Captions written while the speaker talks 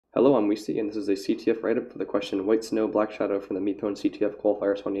Hello, I'm Weesty, and this is a CTF write-up for the question White Snow, Black Shadow from the Meepwn CTF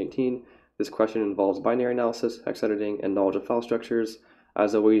Qualifiers 2018. This question involves binary analysis, hex editing, and knowledge of file structures.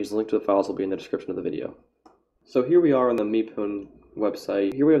 As always, the link to the files will be in the description of the video. So here we are on the Meepwn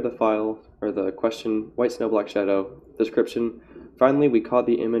website. Here we have the file, or the question, White Snow, Black Shadow, description. Finally, we caught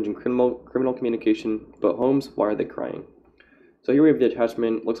the image in criminal communication, but Holmes, why are they crying? So here we have the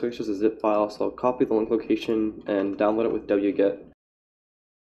attachment. Looks like it's just a zip file, so I'll copy the link location and download it with wget.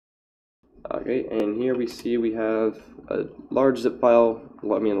 Okay, and here we have a large zip file, a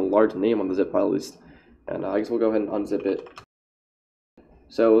large name on the zip file at least, and I guess we'll go ahead and unzip it.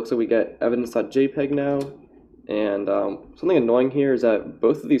 So it looks like we get evidence.jpg now, and something annoying here is that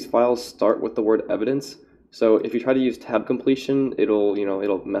both of these files start with the word evidence, so if you try to use tab completion,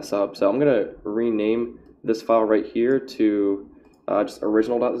 it'll mess up. So I'm going to rename this file right here to just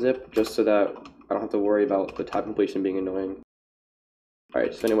original.zip, just so that I don't have to worry about the tab completion being annoying.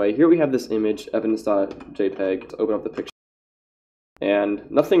 Alright, so anyway, here we have this image, evidence.jpg. Let's open up the picture. And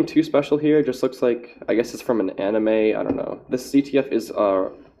nothing too special here, just looks like, I guess it's from an anime, I don't know. This CTF is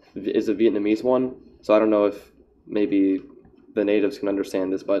a Vietnamese one, so I don't know if maybe the natives can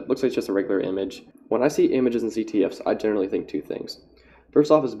understand this, but it looks like it's just a regular image. When I see images in CTFs, I generally think two things. First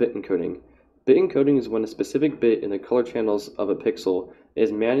off is bit encoding. Bit encoding is when a specific bit in the color channels of a pixel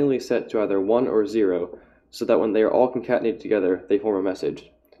is manually set to either 1 or 0, so that when they are all concatenated together, they form a message.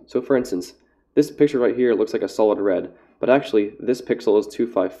 So for instance, this picture right here looks like a solid red, but actually this pixel is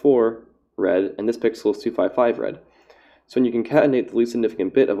 254 red, and this pixel is 255 red. So when you concatenate the least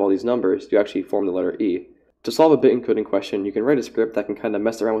significant bit of all these numbers, you actually form the letter E. To solve a bit encoding question, you can write a script that can kind of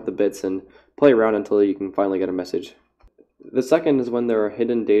mess around with the bits and play around until you can finally get a message. The second is when there are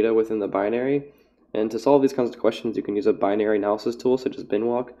hidden data within the binary, and to solve these kinds of questions, you can use a binary analysis tool such as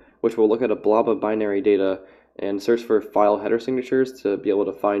binwalk, which will look at a blob of binary data and search for file header signatures to be able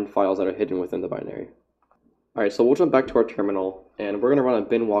to find files that are hidden within the binary. Alright, so we'll jump back to our terminal, and we're going to run a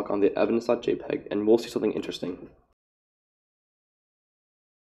binwalk on the evidence.jpg, and we'll see something interesting.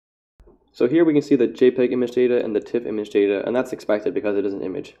 So here we can see the JPEG image data and the TIFF image data, and that's expected because it is an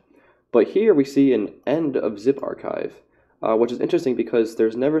image. But here we see an end of zip archive. Which is interesting because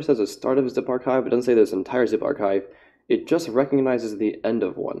there's never says a start of a zip archive. It doesn't say there's an entire zip archive. It just recognizes the end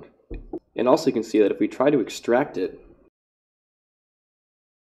of one. And also you can see that if we try to extract it,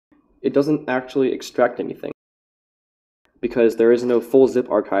 it doesn't actually extract anything because there is no full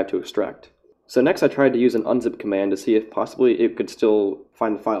zip archive to extract. So next I tried to use an unzip command to see if possibly it could still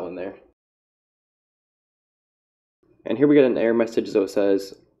find the file in there. And here we get an error message that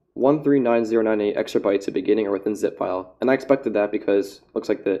says 139098 extra bytes at beginning or within zip file, and I expected that because it looks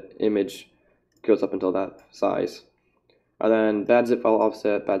like the image goes up until that size. And then bad zip file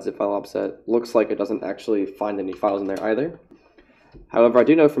offset, looks like it doesn't actually find any files in there either. However, I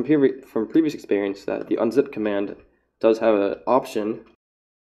do know from previous experience that the unzip command does have an option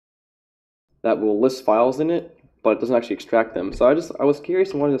that will list files in it, but it doesn't actually extract them. So I was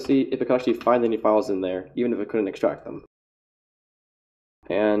curious and wanted to see if it could actually find any files in there, even if it couldn't extract them.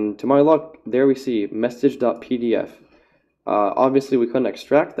 And to my luck, there we see message.pdf. Obviously we couldn't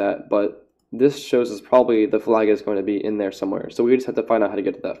extract that, but this shows us probably the flag is going to be in there somewhere. So we just have to find out how to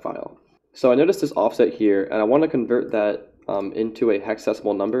get to that file. So I noticed this offset here, and I want to convert that into a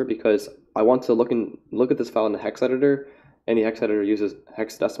hexadecimal number because I want to look at this file in the hex editor, and the hex editor uses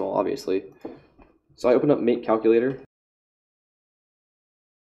hexadecimal, obviously. So I open up Make Calculator.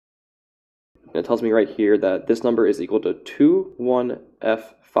 And it tells me right here that this number is equal to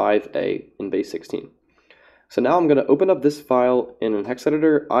 21F5A in base 16. So now I'm going to open up this file in a hex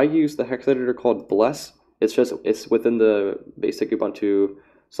editor. I use the hex editor called Bless. It's within the basic Ubuntu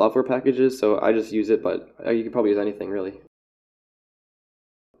software packages, so I just use it, but you can probably use anything really.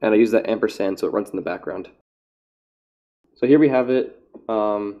 And I use that ampersand so it runs in the background. So here we have it.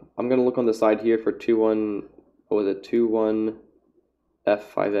 I'm going to look on the side here for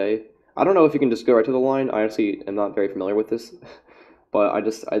 21F5A. I don't know if you can just go right to the line. I honestly am not very familiar with this, but I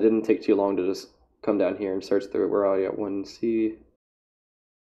didn't take too long to just come down here and search through it. Where are you at 1C?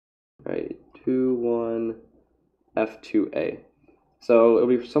 Right, 21F2A. So it'll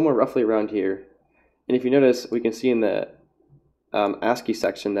be somewhere roughly around here. And if you notice, we can see in the ASCII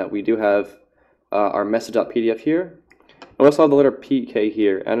section that we do have our message.pdf here. We also have the letter PK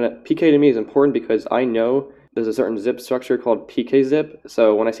here, and PK to me is important because I know there's a certain zip structure called pkzip,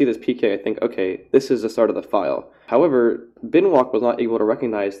 so when I see this pk, I think, okay, this is the start of the file. However, binwalk was not able to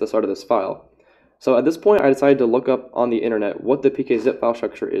recognize the start of this file. So at this point, I decided to look up on the internet what the pkzip file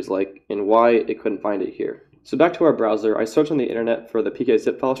structure is like and why it couldn't find it here. So back to our browser, I searched on the internet for the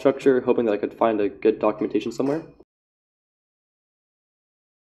pkzip file structure, hoping that I could find a good documentation somewhere.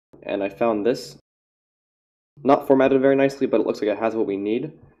 and I found this. Not formatted very nicely, but it looks like it has what we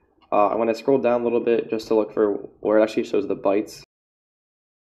need. When I scroll down a little bit just to look for where it actually shows the bytes,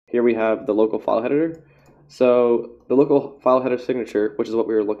 here we have the local file header. So the local file header signature, which is what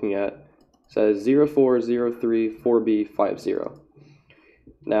we were looking at, says 0403-4B50.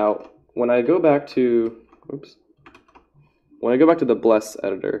 Now, when I go back to the Bless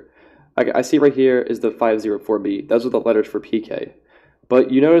editor, I see right here is the 504B. Those are the letters for PK.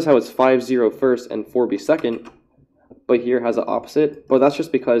 But you notice how it's 50 first and 4B second, but here has the opposite. But that's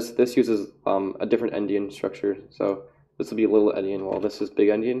just because this uses a different endian structure. So this will be little endian while this is big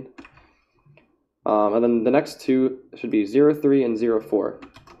endian. And then the next two should be 03 and 04.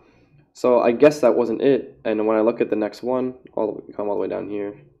 So I guess that wasn't it. And when I look at the next one, come all the way down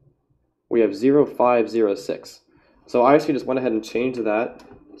here, we have 0506. So I actually just went ahead and changed that.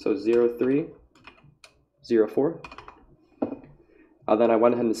 So 03, 04. Then I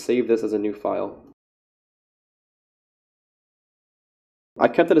went ahead and saved this as a new file. I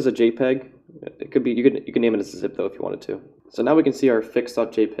kept it as a JPEG. It could be you can name it as a zip though if you wanted to. So now we can see our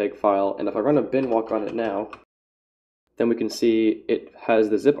fix.jpg file, and if I run a bin walk on it now, then we can see it has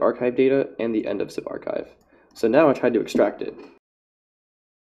the zip archive data and the end of zip archive. So now I tried to extract it.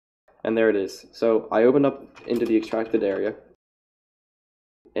 And there it is. So I opened up into the extracted area.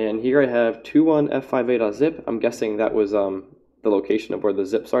 And here I have 21f5a.zip. I'm guessing that was the location of where the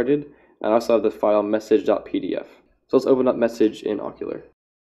zip started. And I also have the file message.pdf. So let's open up message in Ocular.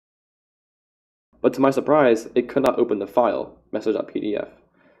 But to my surprise, it could not open the file, message.pdf.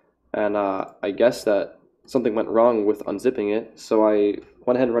 And I guess that something went wrong with unzipping it, so I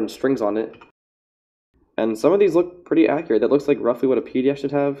went ahead and run strings on it. And some of these look pretty accurate. That looks like roughly what a PDF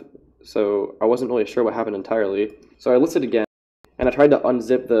should have, so I wasn't really sure what happened entirely. So I listed again, and I tried to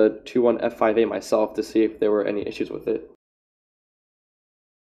unzip the 21f5a myself to see if there were any issues with it.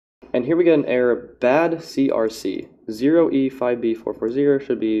 And here we get an error, bad CRC. 0E5B440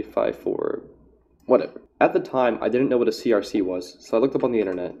 should be 54, whatever. At the time, I didn't know what a CRC was, so I looked up on the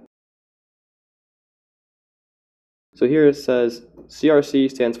internet. So here it says, CRC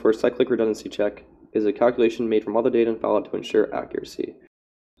stands for Cyclic Redundancy Check, is a calculation made from all the data in file to ensure accuracy.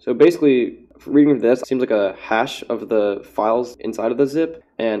 So basically, reading this, it seems like a hash of the files inside of the zip,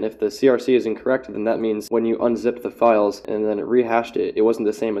 and if the CRC is incorrect, then that means when you unzipped the files and then it rehashed it, it wasn't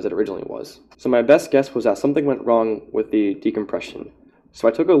the same as it originally was. So my best guess was that something went wrong with the decompression. So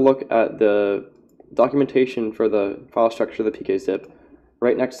I took a look at the documentation for the file structure of the pkzip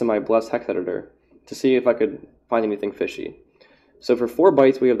right next to my Bless hex editor to see if I could find anything fishy. So for 4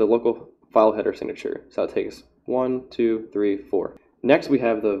 bytes, we have the local file header signature. So that takes 1, 2, 3, 4. Next, we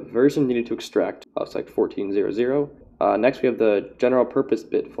have the version needed to extract. It's like 1400. Next, we have the general purpose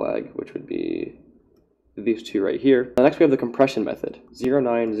bit flag, which would be these two right here. Next, we have the compression method,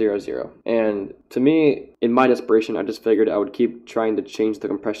 0900. And to me, in my desperation, I just figured I would keep trying to change the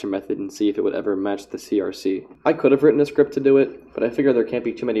compression method and see if it would ever match the CRC. I could have written a script to do it, but I figured there can't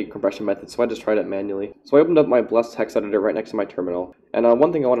be too many compression methods, so I just tried it manually. So I opened up my Bless hex editor right next to my terminal. And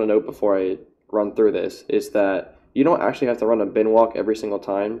one thing I want to note before I run through this is that you don't actually have to run a bin walk every single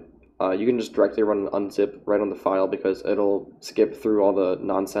time. You can just directly run an unzip right on the file because it'll skip through all the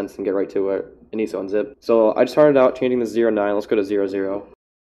nonsense and get right to where it needs to unzip. So I started out changing the 09, let's go to 00.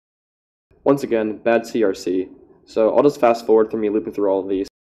 Once again, bad CRC. So I'll just fast forward through me looping through all of these.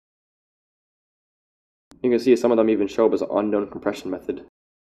 You can see some of them even show up as an unknown compression method.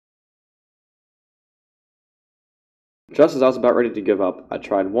 Just as I was about ready to give up, I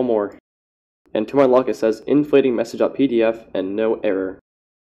tried one more. And to my luck, it says inflating message.pdf and no error.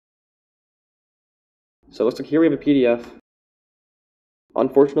 So it looks like here we have a PDF.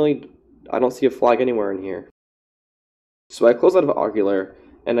 Unfortunately, I don't see a flag anywhere in here. So I closed out of Ocular,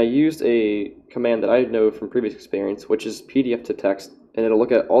 and I used a command that I know from previous experience, which is PDF to text, and it'll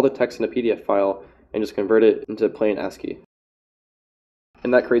look at all the text in a PDF file and just convert it into plain ASCII.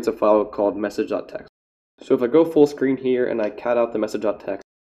 And that creates a file called message.txt. So if I go full screen here and I cat out the message.txt,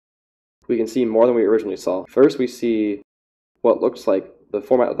 we can see more than we originally saw. First, we see what looks like the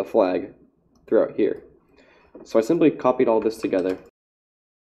format of the flag throughout here. So I simply copied all this together.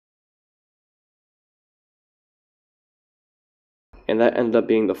 And that ended up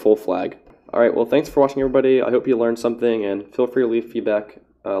being the full flag. Alright, well thanks for watching everybody. I hope you learned something, and feel free to leave feedback.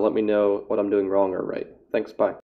 Let me know what I'm doing wrong or right. Thanks, bye.